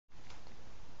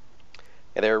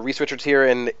Hey there, Reese Richards here,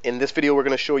 and in this video we're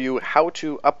going to show you how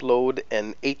to upload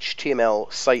an HTML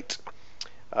site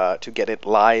to get it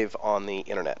live on the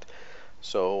internet.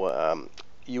 So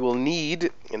you will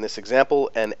need, in this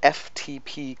example, an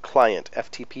FTP client.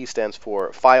 FTP stands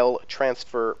for File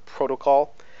Transfer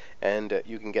Protocol, and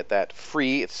you can get that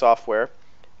free. It's software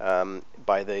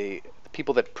by the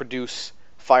people that produce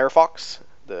Firefox.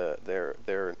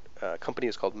 Their company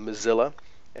is called Mozilla,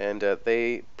 and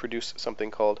they produce something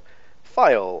called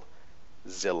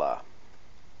Filezilla.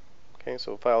 Okay,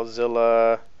 so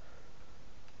Filezilla,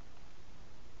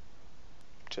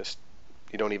 just,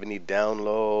 you don't even need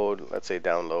download. Let's say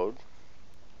download.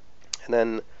 And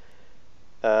then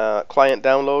client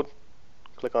download,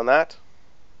 click on that.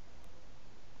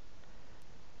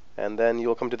 And then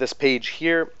you'll come to this page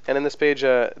here. And in this page,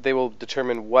 they will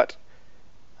determine what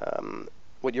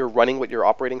you're running, what your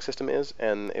operating system is,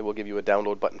 and it will give you a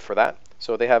download button for that.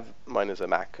 So they have, mine is a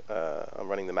Mac, I'm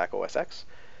running the Mac OS X,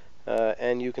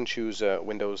 and you can choose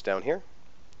Windows down here.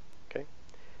 Okay.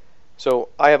 So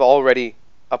I have already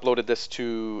uploaded this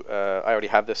to, I already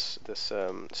have this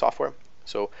software.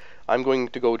 So I'm going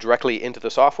to go directly into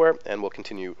the software, and we'll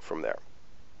continue from there.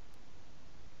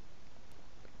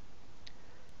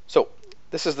 So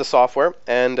this is the software,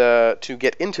 and to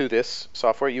get into this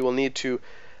software, you will need to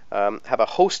have a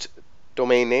host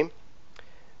domain name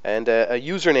and a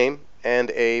username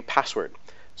and a password.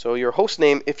 So your host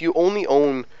name, if you only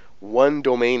own one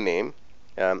domain name,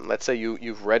 let's say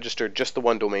you've registered just the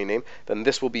one domain name, then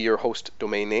this will be your host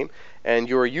domain name, and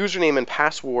your username and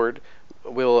password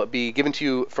will be given to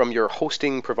you from your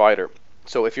hosting provider.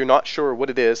 So if you're not sure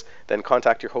what it is, then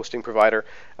contact your hosting provider.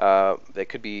 They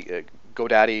could be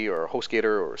GoDaddy or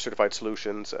HostGator or Certified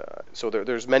Solutions. So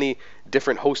there's many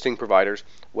different hosting providers.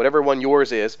 Whatever one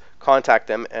yours is, contact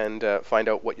them and find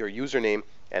out what your username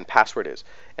and password is.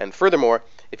 And furthermore,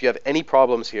 if you have any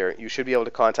problems here, you should be able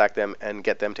to contact them and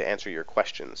get them to answer your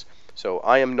questions. So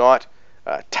I am not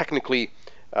I'm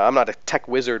not a tech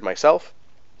wizard myself.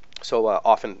 So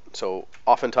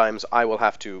oftentimes I will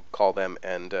have to call them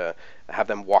and have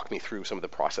them walk me through some of the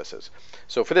processes.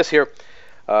 So for this here,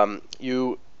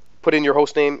 you put in your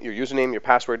host name, your username, your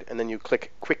password, and then you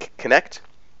click Quick Connect.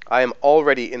 I am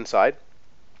already inside.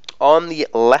 On the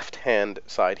left-hand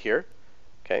side here,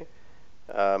 okay,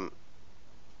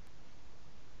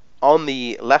 on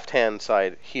the left-hand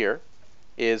side here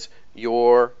is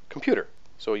your computer.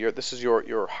 So this is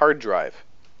your hard drive,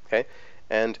 okay,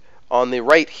 and on the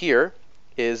right here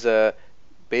is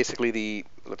basically the,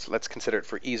 let's consider it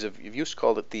for ease of use,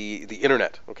 called it the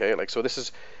internet, okay. Like, so this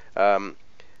is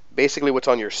basically what's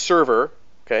on your server,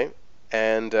 okay,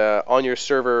 and on your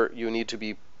server you need to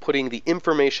be putting the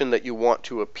information that you want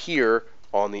to appear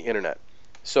on the internet.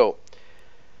 So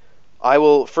I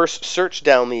will first search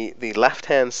down the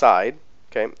left-hand side,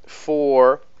 okay,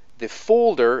 for the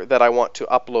folder that I want to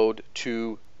upload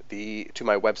to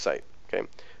my website, okay.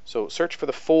 So search for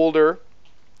the folder,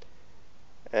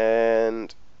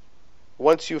 and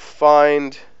once you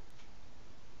find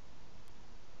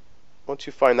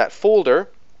that folder,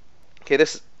 okay,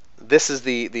 this is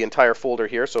the entire folder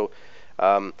here. So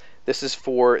this is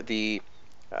for the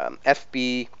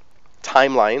FB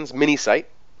timelines mini site.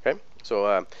 Okay,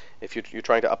 so if you're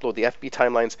trying to upload the FB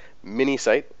timelines mini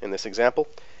site in this example,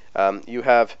 you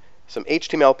have some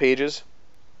HTML pages,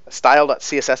 a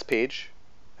style.css page,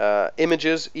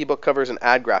 images, ebook covers, and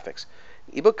ad graphics.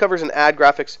 Ebook covers and ad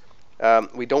graphics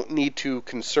we don't need to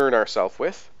concern ourselves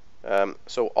with.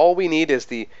 So all we need is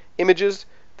the images,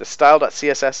 the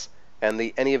style.css,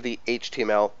 and any of the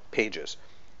HTML pages.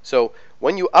 So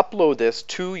when you upload this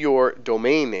to your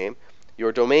domain name,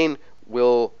 your domain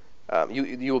will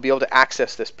you will be able to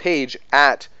access this page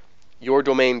at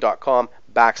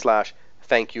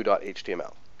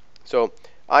yourdomain.com/thankyou.html. So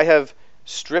I have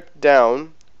stripped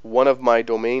down one of my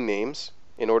domain names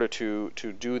in order to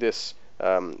do this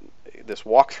this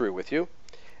walkthrough with you,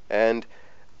 and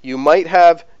you might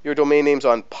have your domain names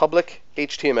on public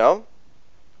HTML,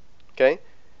 okay,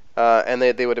 and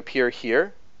they would appear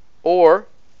here, or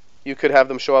you could have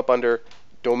them show up under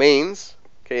domains.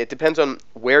 Okay, it depends on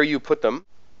where you put them.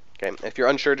 Okay, if you're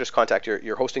unsure, just contact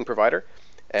your hosting provider,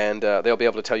 and they'll be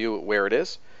able to tell you where it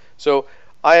is. So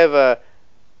I have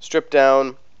stripped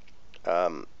down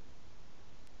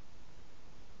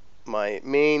my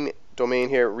main domain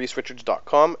here,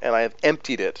 reserichards.com, and I have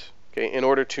emptied it, okay, in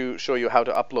order to show you how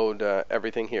to upload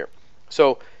everything here.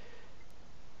 So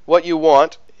what you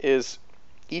want is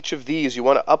each of these, you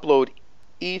want to upload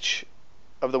each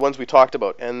of the ones we talked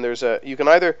about, and you can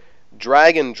either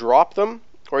drag and drop them,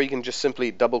 or you can just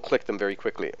simply double click them very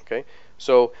quickly. Okay,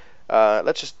 so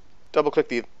let's just double click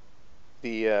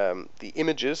the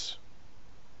images.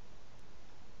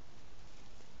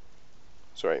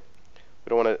 Sorry, we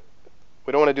don't want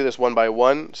to do this one by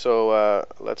one. So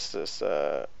let's just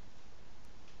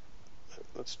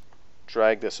let's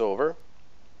drag this over.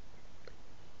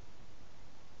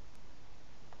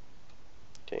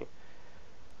 Okay.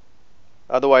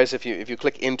 Otherwise, if you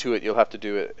click into it, you'll have to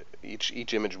do it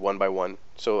each image one by one.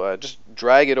 So just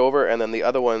drag it over, and then the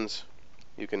other ones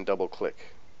you can double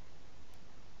click.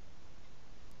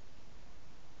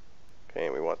 Okay,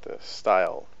 and we want the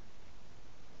style.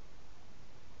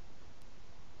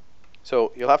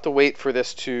 So you'll have to wait for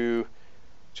this to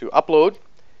upload.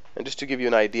 And just to give you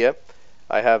an idea,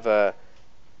 I have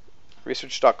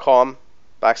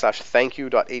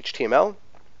research.com/thankyou.html,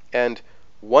 and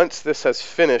once this has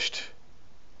finished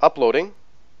uploading,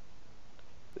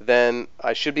 then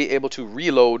I should be able to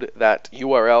reload that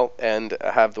URL and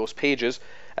have those pages,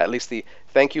 at least the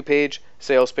thank you page,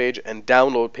 sales page, and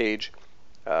download page,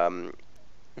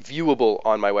 viewable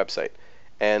on my website.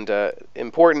 And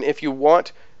important, if you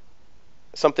want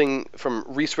something from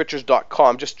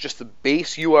reserichards.com, just the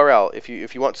base URL, if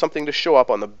you want something to show up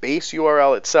on the base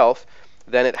URL itself,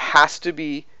 then it has to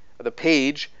be, the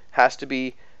page has to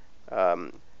be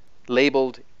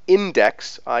labeled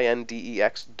index,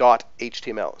 I-N-D-E-X,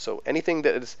 .html. So anything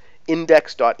that is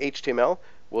index.html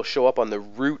will show up on the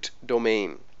root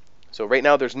domain. So right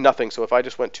now there's nothing. So if I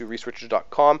just went to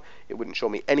reserichards.com, it wouldn't show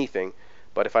me anything.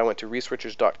 But if I went to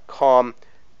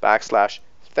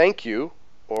reserichards.com/thankyou,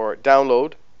 or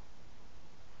download,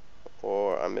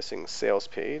 or I'm missing sales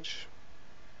page,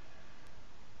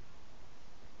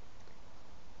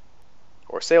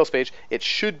 or sales page, it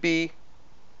should be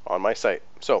on my site.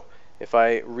 So if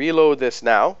I reload this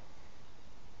now,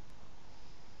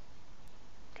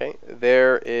 okay,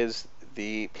 there is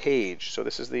the page. So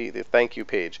this is the thank you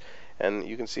page, and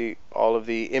you can see all of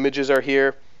the images are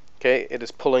here. Okay, it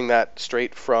is pulling that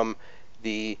straight from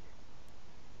the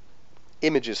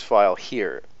images file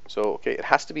here. So okay, it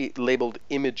has to be labeled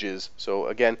images. So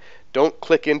again, don't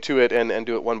click into it and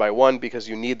do it one by one, because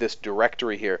you need this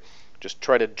directory here. Just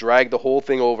try to drag the whole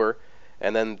thing over,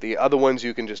 and then the other ones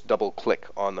you can just double click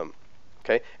on them.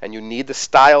 Okay, and you need the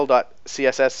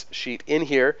style.css sheet in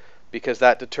here, because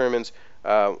that determines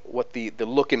what the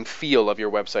look and feel of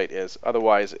your website is.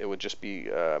 Otherwise, it would just be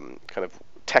kind of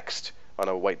text on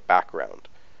a white background.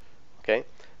 Okay,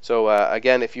 so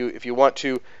again, if you want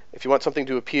something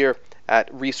to appear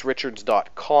at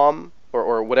reserichards.com,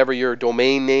 or whatever your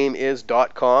domain name is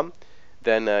 .com,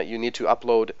 then you need to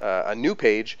upload a new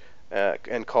page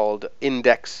and called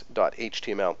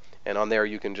index.html, and on there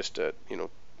you can just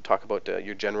talk about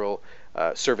your general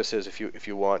services if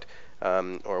you want,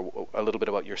 or a little bit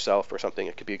about yourself or something.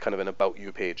 It could be kind of an about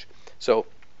you page. So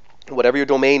whatever your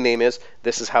domain name is,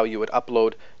 this is how you would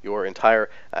upload your entire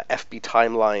FB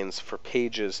timelines for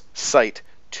pages site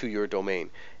to your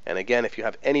domain. And again, if you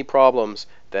have any problems,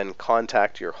 then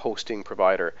contact your hosting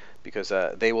provider, because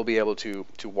they will be able to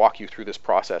walk you through this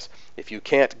process. If you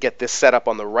can't get this set up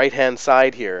on the right-hand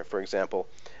side here, for example,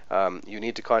 you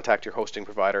need to contact your hosting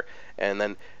provider, and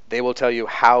then they will tell you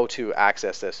how to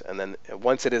access this. And then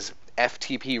once it is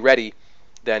FTP ready,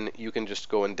 then you can just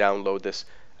go and download this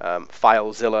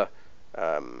Filezilla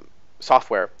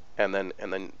software, and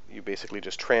then you basically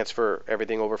just transfer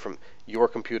everything over from your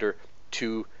computer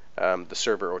to the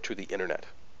server or to the internet.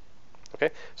 Okay,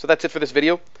 so that's it for this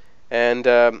video, and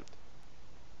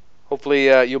hopefully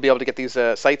you'll be able to get these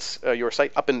sites, your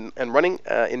site, up and running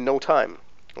in no time.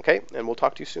 Okay, and we'll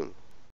talk to you soon.